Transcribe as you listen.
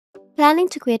Planning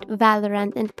to quit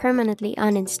Valorant and permanently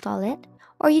uninstall it?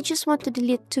 Or you just want to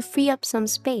delete to free up some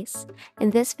space?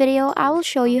 In this video, I will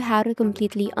show you how to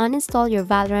completely uninstall your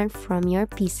Valorant from your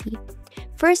PC.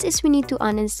 First is we need to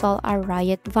uninstall our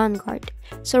Riot Vanguard.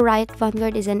 So Riot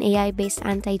Vanguard is an AI-based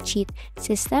anti-cheat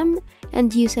system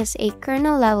and uses a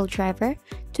kernel-level driver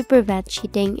to prevent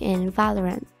cheating in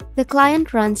Valorant. The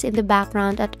client runs in the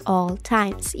background at all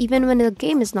times, even when the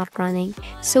game is not running,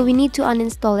 so we need to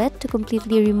uninstall it to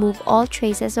completely remove all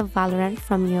traces of Valorant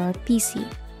from your PC.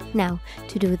 Now,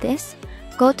 to do this,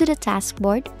 go to the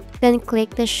taskboard, then click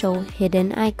the Show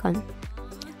Hidden icon.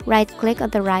 Right-click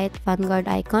on the Riot Vanguard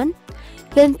icon,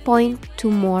 then point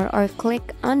to More or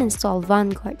click Uninstall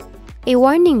Vanguard. A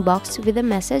warning box with a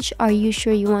message, "Are you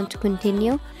sure you want to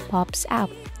continue?" pops up.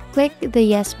 Click the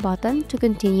Yes button to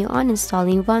continue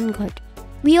uninstalling Vanguard.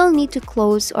 We all need to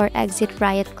close or exit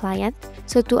Riot Client,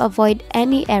 so to avoid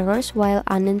any errors while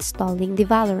uninstalling the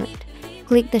Valorant,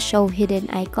 click the Show Hidden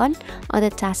icon on the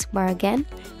taskbar again,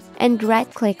 and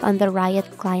right-click on the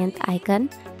Riot Client icon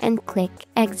and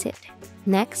click Exit.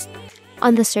 Next,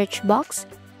 on the search box,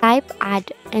 type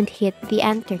Add and hit the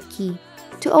Enter key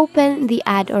to open the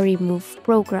Add or Remove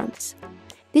programs.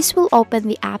 This will open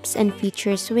the Apps and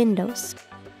Features windows.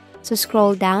 So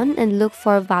scroll down and look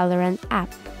for Valorant app.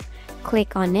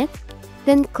 Click on it,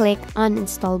 then click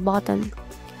Uninstall button.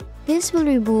 This will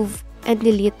remove and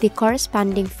delete the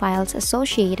corresponding files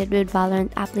associated with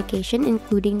Valorant application,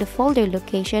 including the folder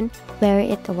location where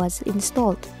it was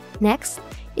installed. Next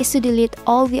is to delete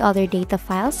all the other data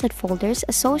files and folders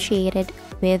associated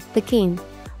with the game.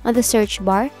 On the search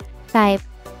bar, type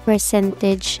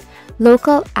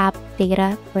 %local app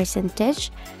data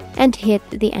 % and hit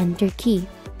the Enter key.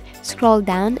 Scroll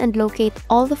down and locate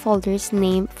all the folders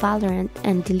named Valorant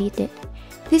and delete it.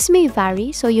 This may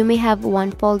vary, so you may have one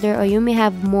folder or you may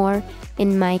have more.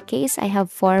 In my case, I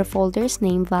have 4 folders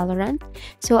named Valorant.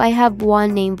 So I have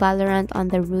one named Valorant on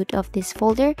the root of this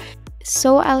folder,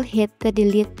 so I'll hit the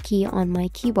delete key on my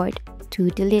keyboard to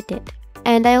delete it.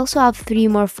 And I also have 3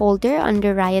 more folders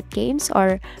under Riot Games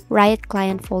or Riot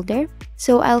Client folder.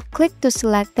 So I'll click to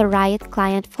select the Riot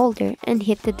Client folder and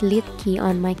hit the delete key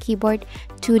on my keyboard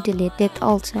to delete it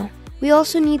also. We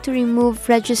also need to remove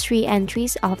registry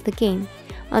entries of the game.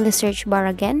 On the search bar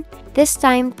again, this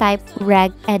time type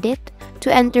regedit to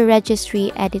enter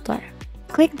registry editor.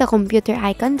 Click the computer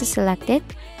icon to select it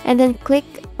and then click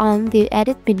on the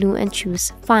edit menu and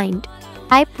choose Find.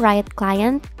 Type Riot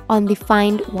Client on the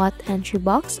Find What entry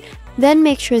box, then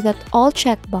make sure that all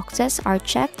checkboxes are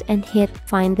checked and hit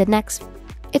Find the next.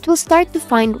 It will start to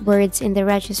find words in the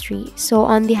registry, so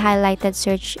on the highlighted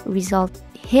search result,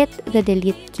 hit the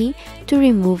delete key to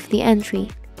remove the entry.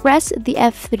 Press the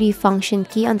F3 function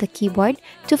key on the keyboard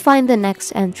to find the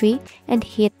next entry and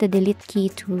hit the delete key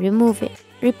to remove it.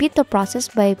 Repeat the process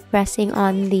by pressing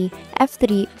on the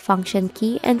F3 function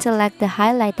key and select the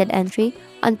highlighted entry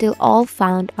until all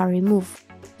found are removed.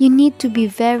 You need to be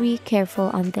very careful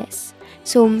on this,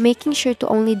 so making sure to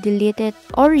only delete it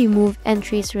or remove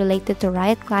entries related to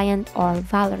Riot Client or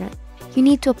Valorant. You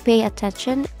need to pay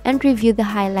attention and review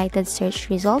the highlighted search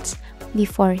results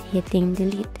before hitting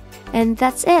delete. And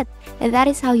that's it. And that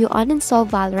is how you uninstall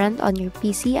Valorant on your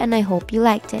PC, and I hope you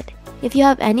liked it. If you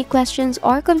have any questions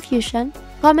or confusion,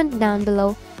 comment down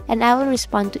below and I will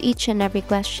respond to each and every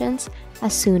questions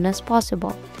as soon as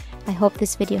possible. I hope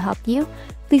this video helped you.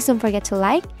 Please don't forget to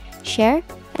like, share,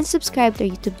 and subscribe to our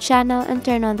YouTube channel and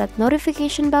turn on that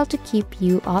notification bell to keep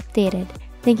you updated.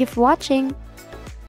 Thank you for watching.